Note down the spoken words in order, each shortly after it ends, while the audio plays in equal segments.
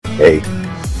Hey,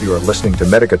 you are listening to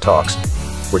Medica Talks,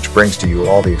 which brings to you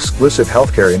all the exclusive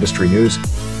healthcare industry news,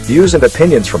 views, and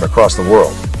opinions from across the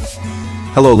world.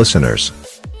 Hello listeners.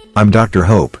 I'm Dr.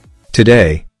 Hope.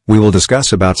 Today, we will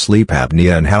discuss about sleep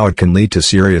apnea and how it can lead to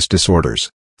serious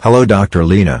disorders. Hello Dr.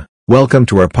 Lena. Welcome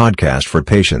to our podcast for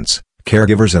patients,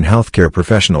 caregivers and healthcare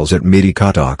professionals at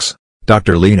Medica Talks.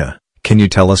 Dr. Lena, can you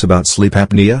tell us about sleep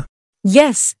apnea?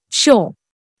 Yes, sure.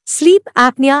 Sleep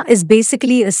apnea is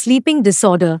basically a sleeping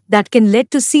disorder that can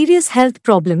lead to serious health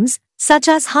problems, such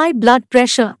as high blood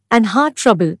pressure and heart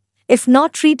trouble, if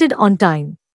not treated on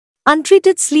time.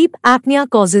 Untreated sleep apnea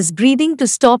causes breathing to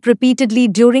stop repeatedly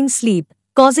during sleep,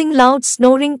 causing loud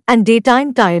snoring and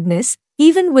daytime tiredness,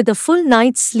 even with a full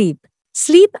night's sleep.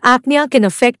 Sleep apnea can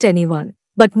affect anyone,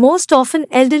 but most often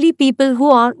elderly people who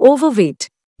are overweight.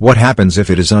 What happens if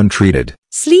it is untreated?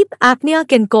 Sleep apnea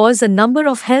can cause a number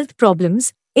of health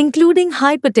problems, including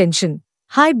hypertension,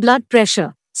 high blood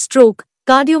pressure, stroke,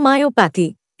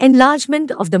 cardiomyopathy, enlargement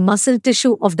of the muscle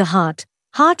tissue of the heart,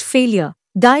 heart failure,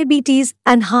 diabetes,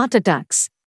 and heart attacks.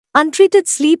 Untreated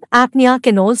sleep apnea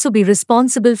can also be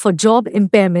responsible for job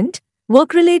impairment,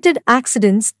 work-related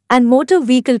accidents, and motor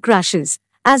vehicle crashes,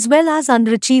 as well as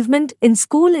underachievement in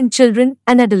school in children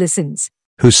and adolescents.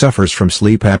 Who suffers from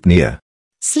sleep apnea?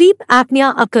 Sleep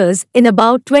apnea occurs in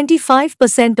about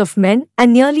 25% of men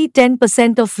and nearly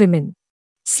 10% of women.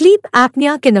 Sleep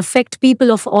apnea can affect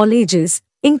people of all ages,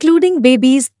 including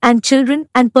babies and children,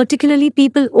 and particularly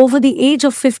people over the age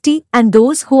of 50 and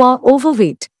those who are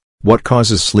overweight. What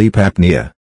causes sleep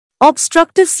apnea?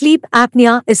 Obstructive sleep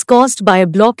apnea is caused by a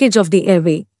blockage of the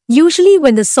airway, usually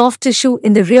when the soft tissue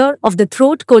in the rear of the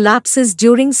throat collapses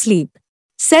during sleep.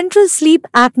 Central sleep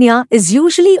apnea is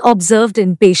usually observed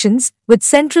in patients with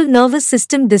central nervous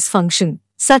system dysfunction,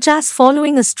 such as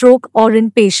following a stroke or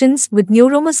in patients with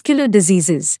neuromuscular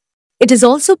diseases. It is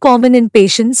also common in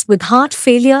patients with heart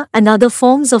failure and other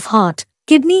forms of heart,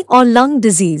 kidney, or lung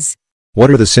disease. What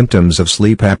are the symptoms of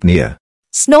sleep apnea?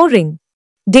 Snoring,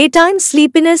 daytime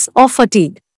sleepiness or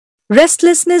fatigue,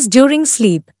 restlessness during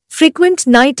sleep, frequent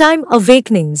nighttime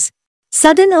awakenings,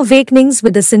 sudden awakenings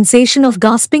with a sensation of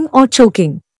gasping or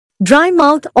choking, dry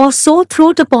mouth or sore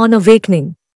throat upon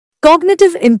awakening,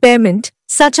 cognitive impairment,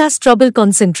 such as trouble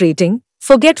concentrating,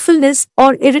 forgetfulness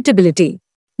or irritability,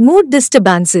 mood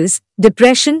disturbances,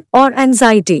 depression or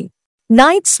anxiety,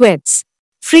 night sweats,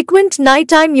 frequent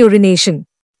nighttime urination,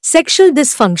 sexual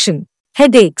dysfunction,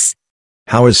 headaches.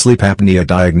 How is sleep apnea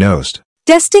diagnosed?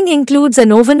 Testing includes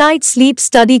an overnight sleep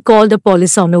study called a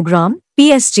polysonogram,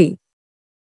 PSG.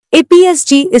 A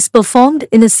PSG is performed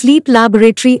in a sleep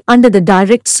laboratory under the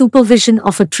direct supervision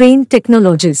of a trained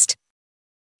technologist.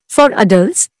 For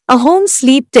adults, a home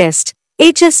sleep test,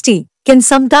 HST, can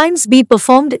sometimes be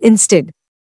performed instead.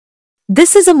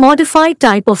 This is a modified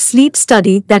type of sleep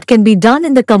study that can be done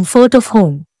in the comfort of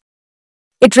home.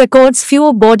 It records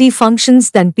fewer body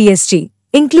functions than PSG,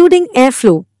 including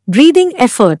airflow, breathing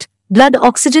effort, blood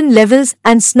oxygen levels,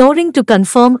 and snoring to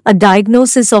confirm a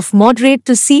diagnosis of moderate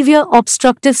to severe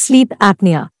obstructive sleep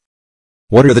apnea.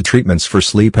 What are the treatments for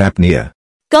sleep apnea?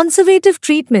 Conservative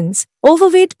treatments.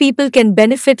 Overweight people can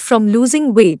benefit from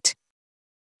losing weight.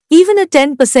 Even a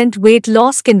 10% weight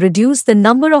loss can reduce the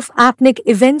number of apneic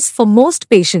events for most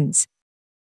patients.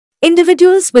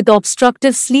 Individuals with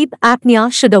obstructive sleep apnea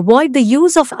should avoid the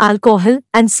use of alcohol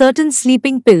and certain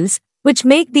sleeping pills, which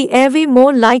make the airway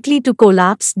more likely to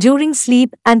collapse during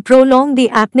sleep and prolong the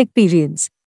apneic periods.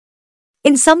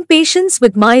 In some patients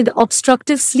with mild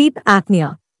obstructive sleep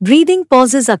apnea, breathing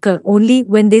pauses occur only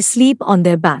when they sleep on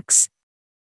their backs.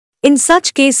 In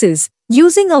such cases,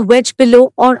 using a wedge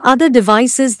pillow or other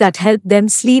devices that help them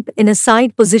sleep in a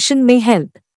side position may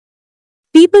help.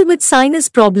 People with sinus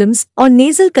problems or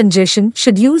nasal congestion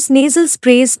should use nasal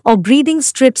sprays or breathing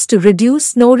strips to reduce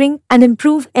snoring and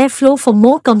improve airflow for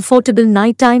more comfortable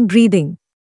nighttime breathing.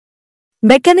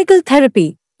 Mechanical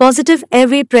therapy, positive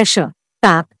airway pressure,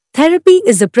 PAP, therapy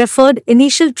is the preferred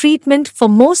initial treatment for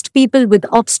most people with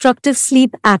obstructive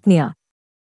sleep apnea.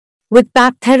 With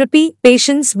PAP therapy,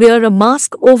 patients wear a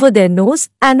mask over their nose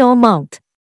and/or mouth.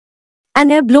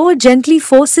 An air blower gently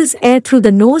forces air through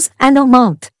the nose and/or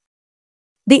mouth.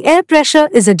 The air pressure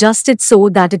is adjusted so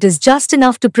that it is just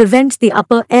enough to prevent the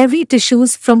upper airway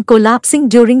tissues from collapsing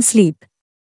during sleep.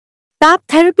 PAP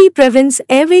therapy prevents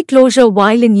airway closure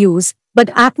while in use, but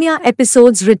apnea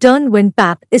episodes return when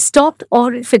PAP is stopped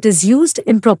or if it is used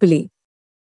improperly.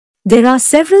 There are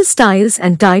several styles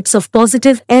and types of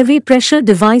positive airway pressure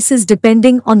devices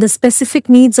depending on the specific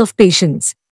needs of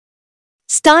patients.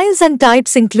 Styles and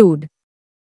types include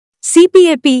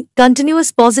CPAP,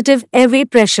 continuous positive airway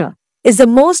pressure, is the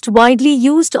most widely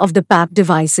used of the PAP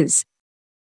devices.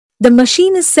 The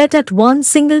machine is set at one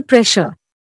single pressure.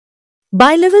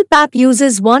 Bilevel PAP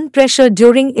uses one pressure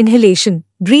during inhalation,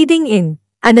 breathing in,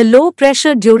 and a low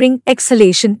pressure during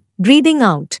exhalation, breathing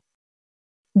out.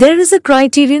 There is a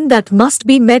criterion that must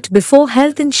be met before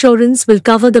health insurance will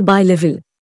cover the bilevel.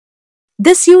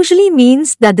 This usually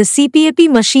means that the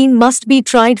CPAP machine must be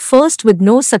tried first with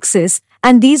no success,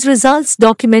 and these results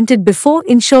documented before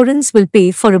insurance will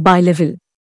pay for a bilevel.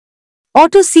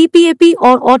 Auto CPAP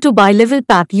or auto bilevel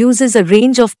PAP uses a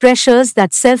range of pressures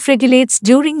that self-regulates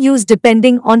during use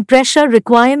depending on pressure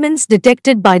requirements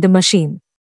detected by the machine.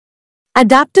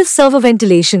 Adaptive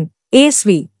servoventilation,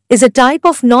 ASV, is a type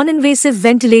of non-invasive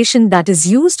ventilation that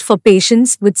is used for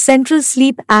patients with central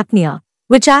sleep apnea,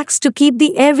 which acts to keep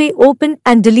the airway open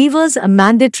and delivers a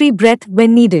mandatory breath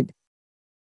when needed.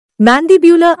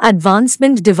 Mandibular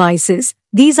advancement devices.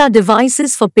 These are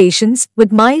devices for patients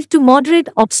with mild to moderate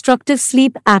obstructive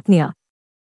sleep apnea.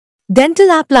 Dental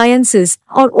appliances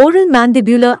or oral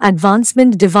mandibular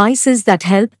advancement devices that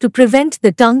help to prevent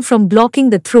the tongue from blocking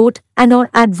the throat and/or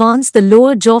advance the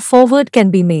lower jaw forward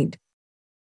can be made.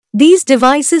 These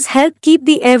devices help keep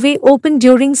the airway open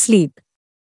during sleep.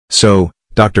 So,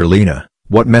 Dr. Lena,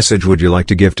 what message would you like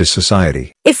to give to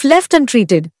society? If left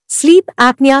untreated, sleep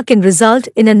apnea can result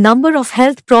in a number of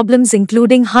health problems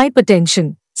including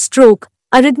hypertension, stroke,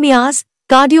 arrhythmias,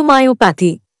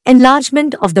 cardiomyopathy,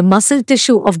 enlargement of the muscle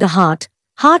tissue of the heart,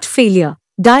 heart failure,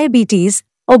 diabetes,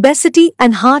 obesity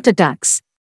and heart attacks.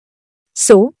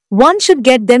 So, one should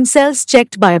get themselves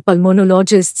checked by a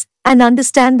pulmonologist and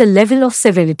understand the level of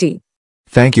severity.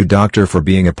 Thank you, doctor, for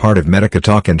being a part of Medica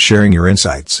Talk and sharing your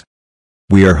insights.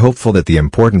 We are hopeful that the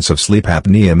importance of sleep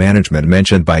apnea management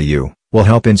mentioned by you will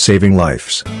help in saving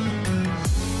lives.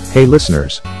 Hey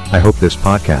listeners, I hope this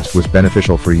podcast was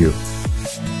beneficial for you.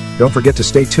 Don't forget to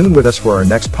stay tuned with us for our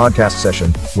next podcast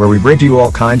session, where we bring to you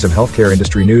all kinds of healthcare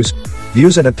industry news,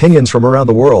 views and opinions from around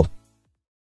the world.